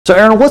So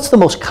Aaron, what's the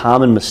most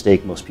common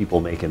mistake most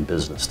people make in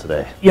business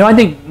today? I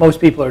think most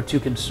people are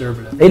too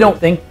conservative. They don't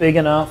think big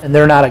enough and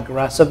they're not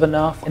aggressive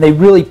enough, and they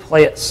really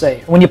play it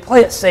safe. When you play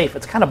it safe,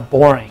 it's kind of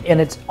boring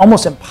and it's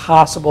almost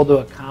impossible to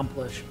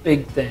accomplish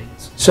big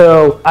things.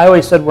 So I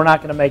always said we're not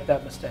going to make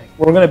that mistake.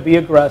 We're going to be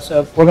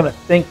aggressive, we're going to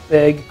think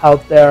big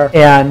out there,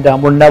 and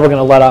we're never going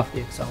to let off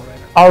the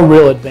accelerator. Our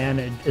real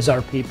advantage is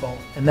our people,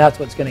 and that's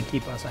what's going to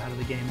keep us ahead of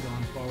the game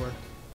going forward.